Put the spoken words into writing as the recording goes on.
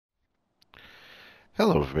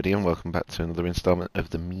Hello everybody and welcome back to another installment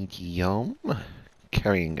of the Medium.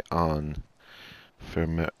 Carrying on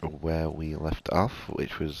from where we left off,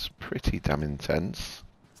 which was pretty damn intense.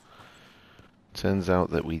 Turns out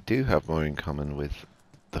that we do have more in common with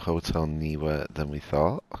the Hotel Niwa than we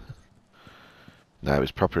thought. No, it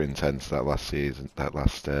was proper intense that last season, that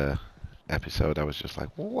last episode. I was just like,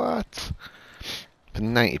 what? For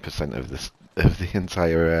 90% of this of the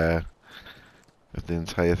entire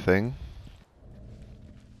thing.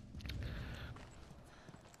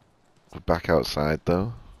 We're back outside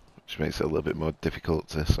though, which makes it a little bit more difficult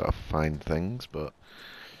to sort of find things, but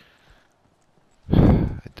I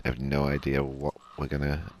have no idea what we're going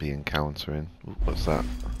to be encountering. Ooh, what's that?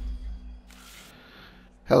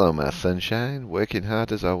 Hello, my sunshine. Working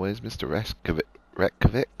hard as always, Mr.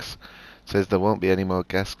 Rekovics. Says there won't be any more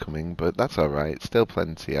guests coming, but that's alright. Still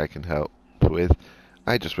plenty I can help with.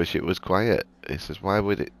 I just wish it was quiet. He says, why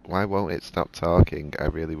won't it stop talking? I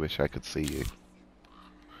really wish I could see you.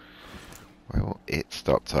 Why won't it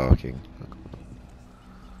stop talking?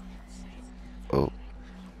 Oh.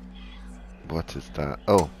 What is that?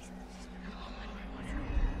 Oh.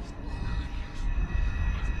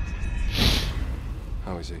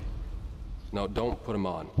 How is he? No, don't put him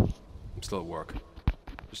on. I'm still at work.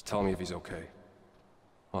 Just tell me if he's okay.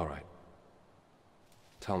 All right.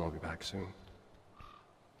 Tell him I'll be back soon.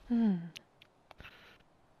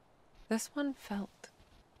 This one felt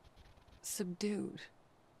subdued.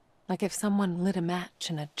 Like if someone lit a match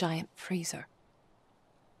in a giant freezer.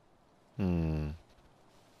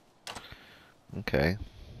 Okay.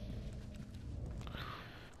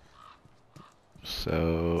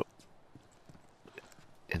 So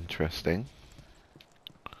interesting.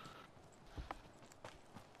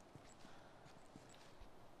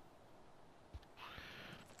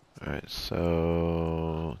 Alright,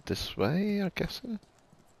 so this way, I'm guessing.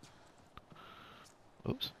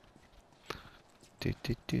 Oops. Do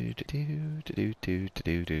do do do do do do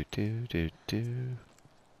do do do do do.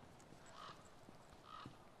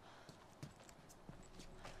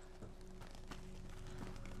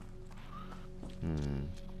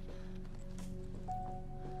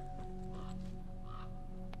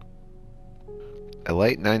 A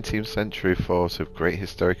late 19th century fort of great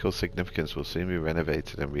historical significance will soon be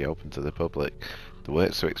renovated and reopened to the public. The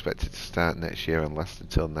works are expected to start next year and last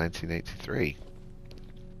until 1983.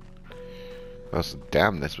 Oh, so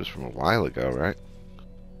damn, this was from a while ago, right?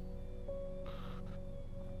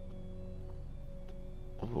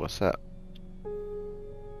 Ooh, what's that?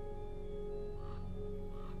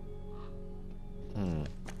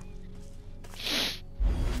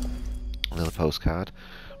 Another postcard.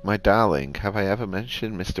 My darling, have I ever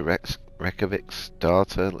mentioned Mr. Rekovic's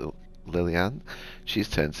daughter, Lillian? She's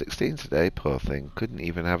turned 16 today, poor thing. Couldn't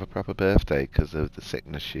even have a proper birthday because of the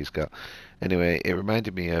sickness she's got. Anyway, it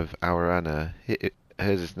reminded me of our Anna.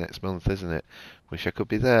 Hers is next month, isn't it? Wish I could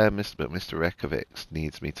be there, but Mr. Rekovic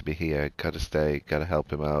needs me to be here. Gotta stay, gotta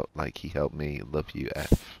help him out like he helped me. Love you,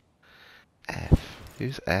 F. F?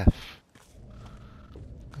 Who's F?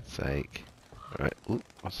 God's sake. Alright, ooh,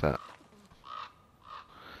 what's that?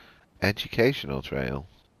 Educational trail.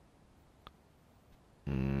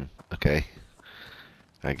 Okay.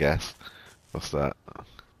 I guess. What's that?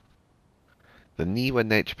 The Niwa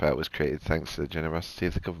Nature Park was created thanks to the generosity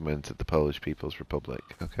of the government of the Polish People's Republic.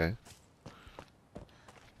 Okay.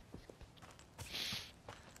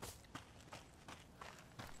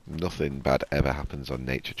 Nothing bad ever happens on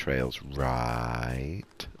nature trails,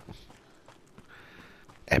 right?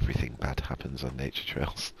 Everything bad happens on nature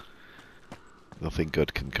trails. Nothing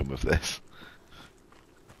good can come of this.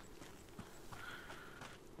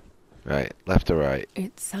 Right, left or right?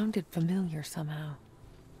 It sounded familiar somehow.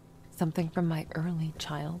 Something from my early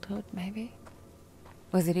childhood, maybe?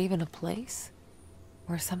 Was it even a place?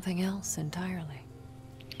 Or something else entirely?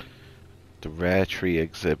 The Rare Tree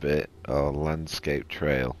Exhibit or Landscape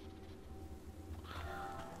Trail.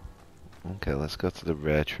 Okay, let's go to the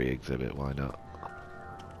Rare Tree Exhibit, why not?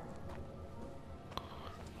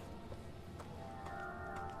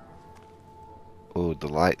 Oh, the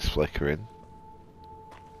light's flickering.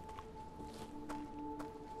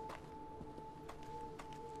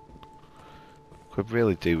 Could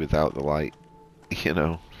really do without the light, you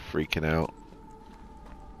know, freaking out.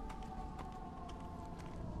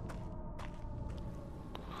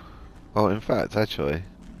 Oh, in fact, actually,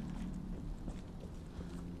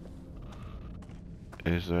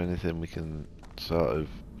 is there anything we can sort of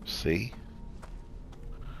see?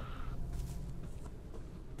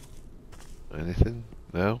 Anything?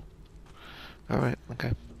 No? Alright,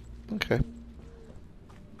 okay. Okay.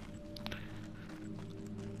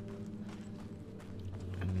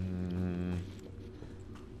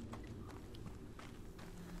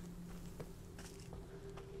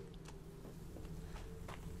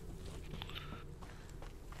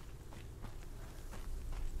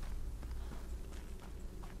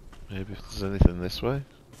 Maybe if there's anything this way.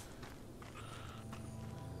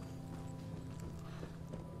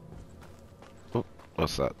 Oh,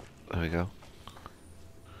 what's that? There we go.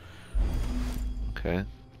 Okay.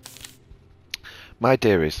 My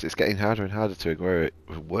dearest, it's getting harder and harder to ignore it.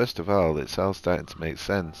 Worst of all, it's all starting to make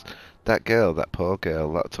sense. That girl, that poor girl,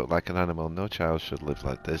 locked up like an animal, no child should live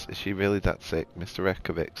like this. Is she really that sick? Mr.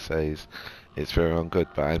 Rekovic says it's for her own good,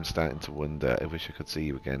 but I'm starting to wonder. I wish I could see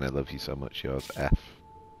you again. I love you so much. Yours, F.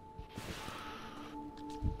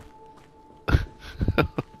 Oh,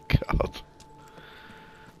 God.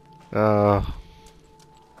 Oh.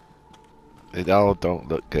 It all don't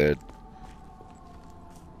look good.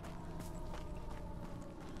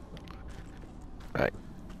 Right.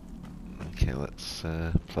 Okay, let's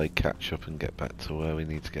play catch up and get back to where we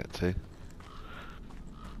need to get to.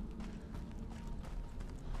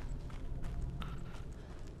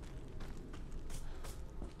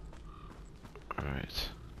 Right.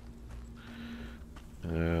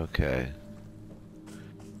 Okay.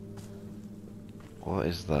 What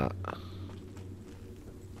is that?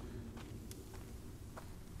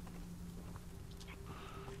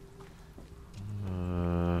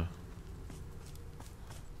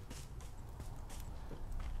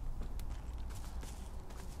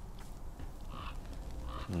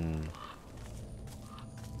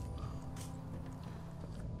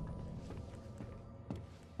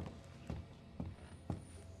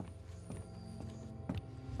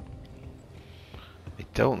 I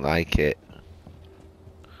don't like it.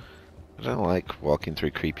 I don't like walking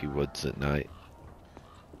through creepy woods at night.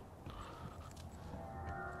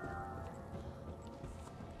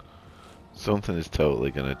 Something is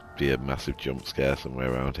totally going to be a massive jump scare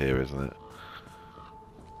somewhere around here, isn't it?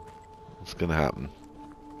 It's going to happen.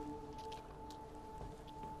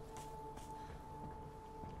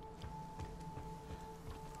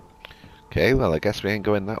 Okay, well I guess we ain't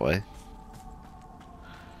going that way.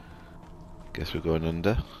 Guess we're going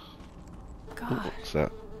under. God. Ooh, what's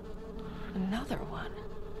that? Another one.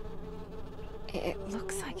 It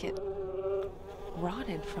looks like it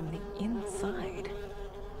rotted from the inside.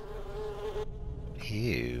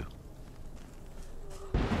 Ew.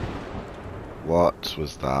 What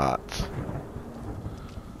was that?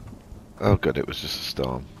 Oh good, it was just a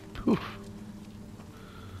storm. Poof.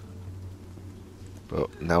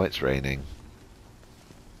 But now it's raining.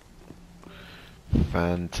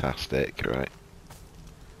 Fantastic, right.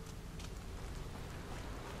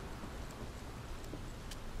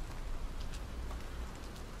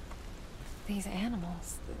 These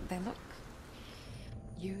animals, they look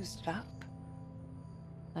used up.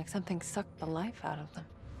 Like something sucked the life out of them.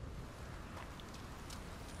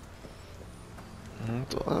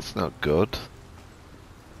 Well, that's not good.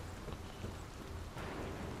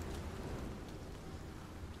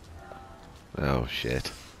 Oh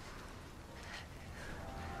shit.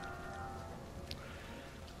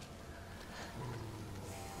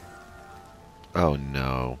 Oh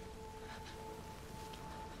no.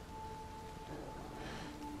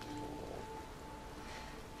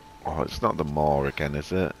 Oh, it's not the moor again,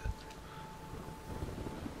 is it?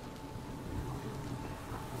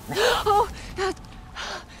 Oh!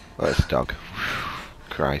 Oh, it's a dog.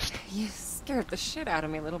 Christ. You scared the shit out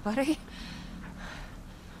of me, little buddy.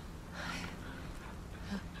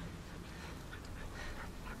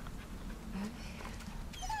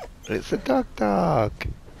 It's a dog.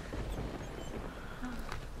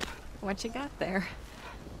 What you got there?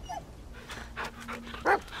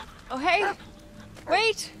 Oh, hey!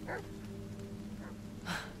 Wait!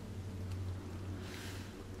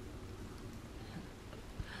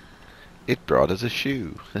 It brought us a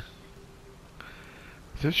shoe.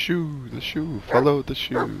 The shoe, follow the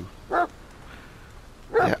shoe.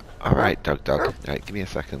 Yeah, alright, dog. Right, give me a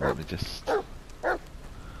second, let me just...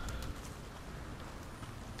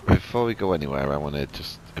 Before we go anywhere, I want to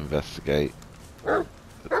just investigate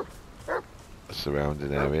the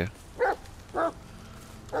surrounding area.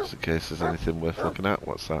 Just in case there's anything worth looking at.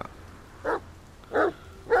 What's that?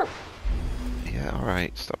 Yeah,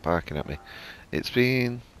 alright, stop barking at me. It's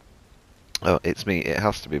been... Oh, it's me. It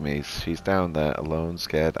has to be me. She's down there alone,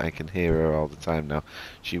 scared. I can hear her all the time now.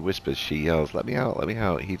 She whispers, she yells, let me out, let me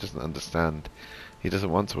out. He doesn't understand. He doesn't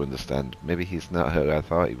want to understand. Maybe he's not who I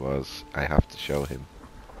thought he was. I have to show him.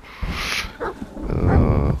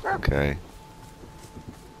 Oh, okay.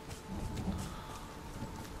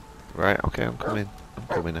 Right, okay, I'm coming.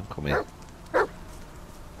 I'm coming.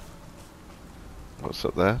 What's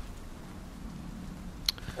up there?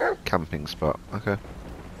 Camping spot. Okay.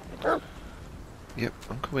 Yep,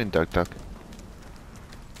 I'm coming, dog.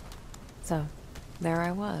 So, there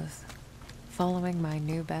I was, following my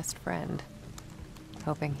new best friend.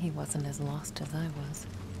 hoping he wasn't as lost as I was.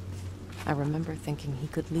 I remember thinking he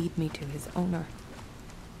could lead me to his owner.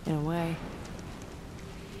 In a way,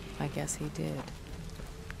 I guess he did.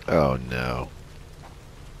 Oh no.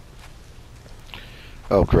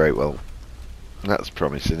 Oh great, well, that's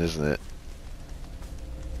promising, isn't it?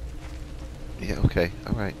 Yeah, okay,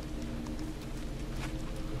 alright.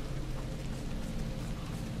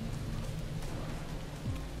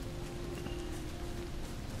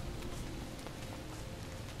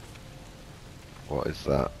 What is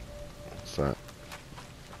that? What's that?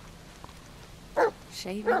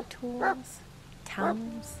 Shaving tools,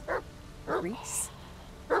 towels, grease.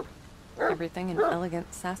 Everything an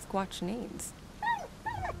elegant Sasquatch needs.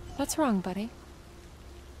 What's wrong, buddy?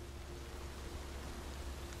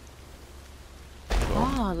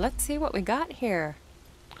 Oh, let's see what we got here.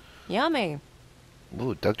 Yummy.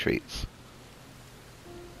 Ooh, dog treats.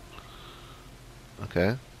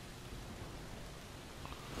 Okay.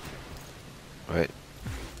 Right.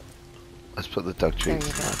 Let's put the dog There treats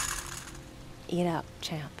you go. Eat up,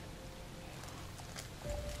 champ.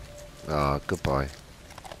 Ah, goodbye.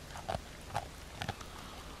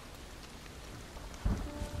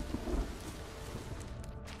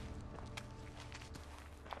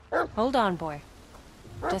 Hold on, boy.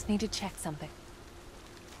 Just need to check something.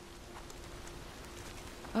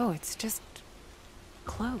 Oh, it's just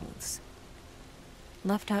clothes.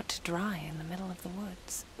 Left out to dry in the middle of the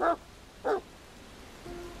woods.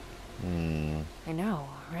 I know,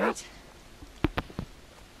 right?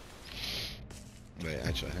 Wait,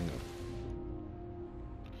 actually, hang on.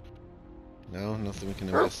 No, nothing we can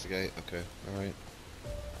investigate. Okay, alright.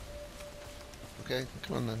 Okay,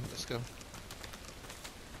 come on then, let's go.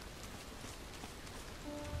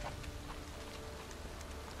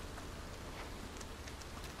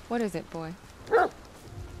 What is it, boy?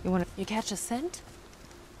 You catch a scent?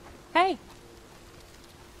 Hey!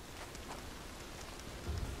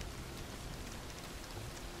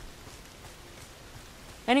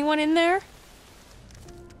 Anyone in there?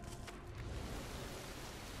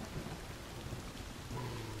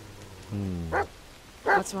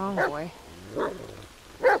 What's wrong, boy? Oh,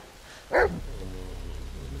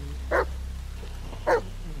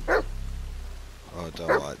 I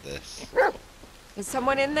don't like this. Is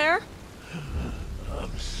someone in there?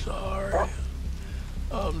 I'm sorry.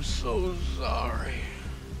 I'm so sorry.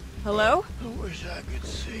 Hello? I wish I could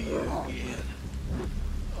see you again.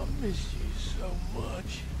 I miss you so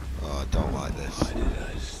much. Oh, I don't like this. Why did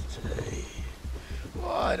I stay?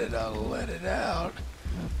 Why did I let it out?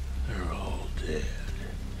 They're all dead.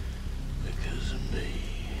 Because of me.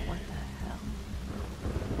 What the hell?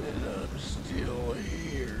 And I'm still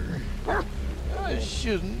here. I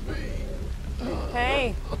shouldn't be.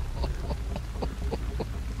 Hey!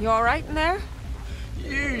 You alright in there?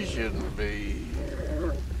 You shouldn't be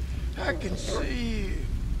here. I can see you.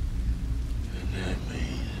 And that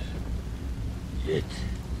means it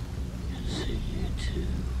can see you too.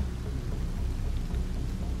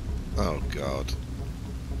 Oh, God.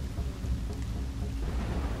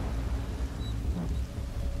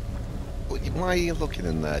 Why are you looking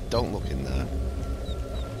in there? Don't look in there.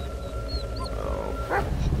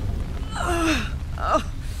 Oh.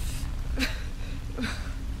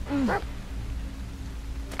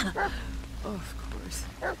 Oh, of course.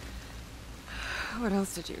 What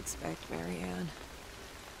else did you expect, Marianne?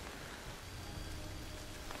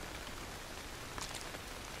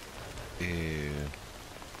 Ew.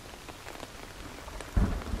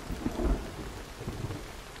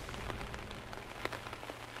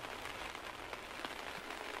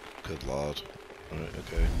 Good lord. Right,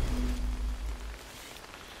 okay.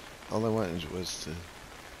 All I wanted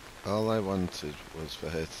was for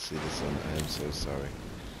her to see the sun. I am so sorry.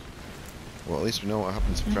 Well, at least we know what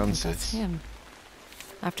happened to I think Francis. that's him.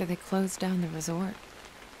 After they closed down the resort.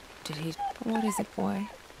 Did he... What is it, boy?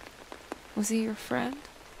 Was he your friend?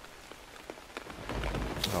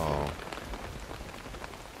 Oh.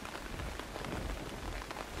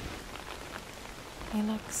 He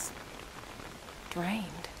looks...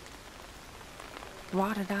 drained.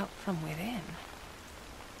 Rotted out from within.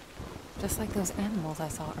 Just like those animals I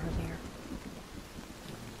saw earlier.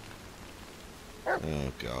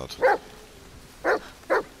 Oh, God.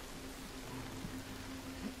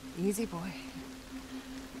 Easy, boy.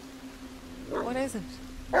 What is it?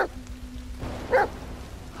 Oh,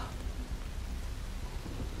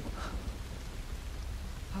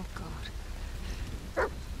 God.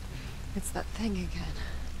 It's that thing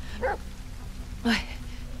again.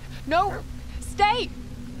 No! Stay!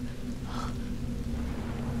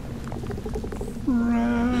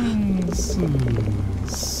 Francis,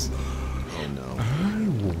 Oh, no. I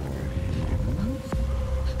warned you.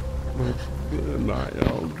 Then I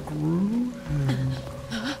outgrew him.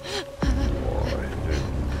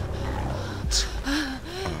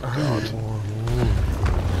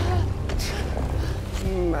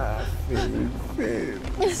 Nothing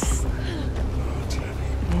fits. Not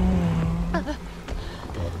anymore.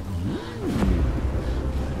 But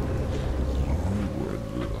you would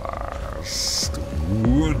last,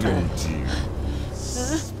 wouldn't you?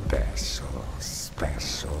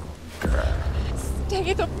 Special girl.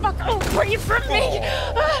 Stay the fuck away from me!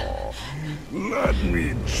 Let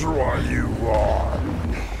me draw you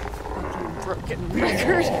on. Broken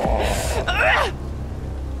record.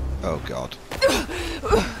 Oh God.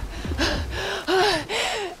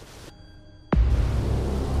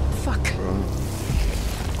 Fuck.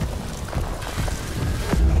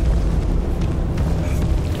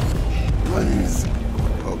 Please.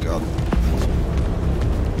 Oh God.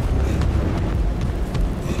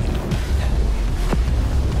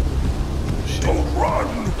 Don't run.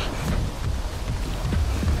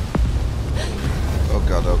 Oh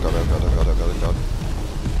God, oh God, oh God, oh God, oh God, oh God.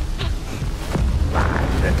 My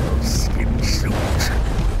little skin suit.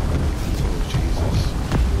 Oh Jesus.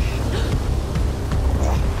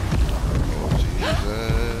 Oh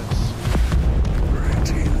Jesus.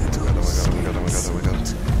 Pretty little Oh my God, oh my God, oh my God, oh my God.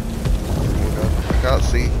 Oh my God, I can't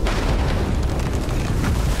see.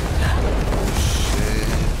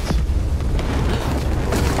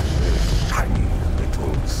 tiny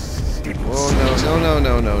little skin Oh suit.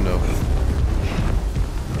 no.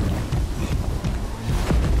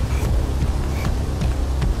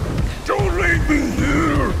 Don't leave me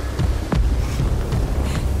here.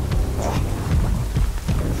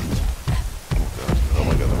 Oh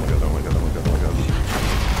my God, oh my God, oh my God, oh my God, oh my God.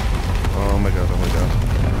 Oh my God, oh my God.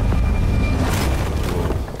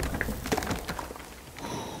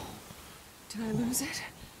 Did I lose it?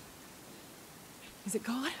 Is it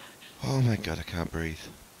gone? Oh my God, I can't breathe.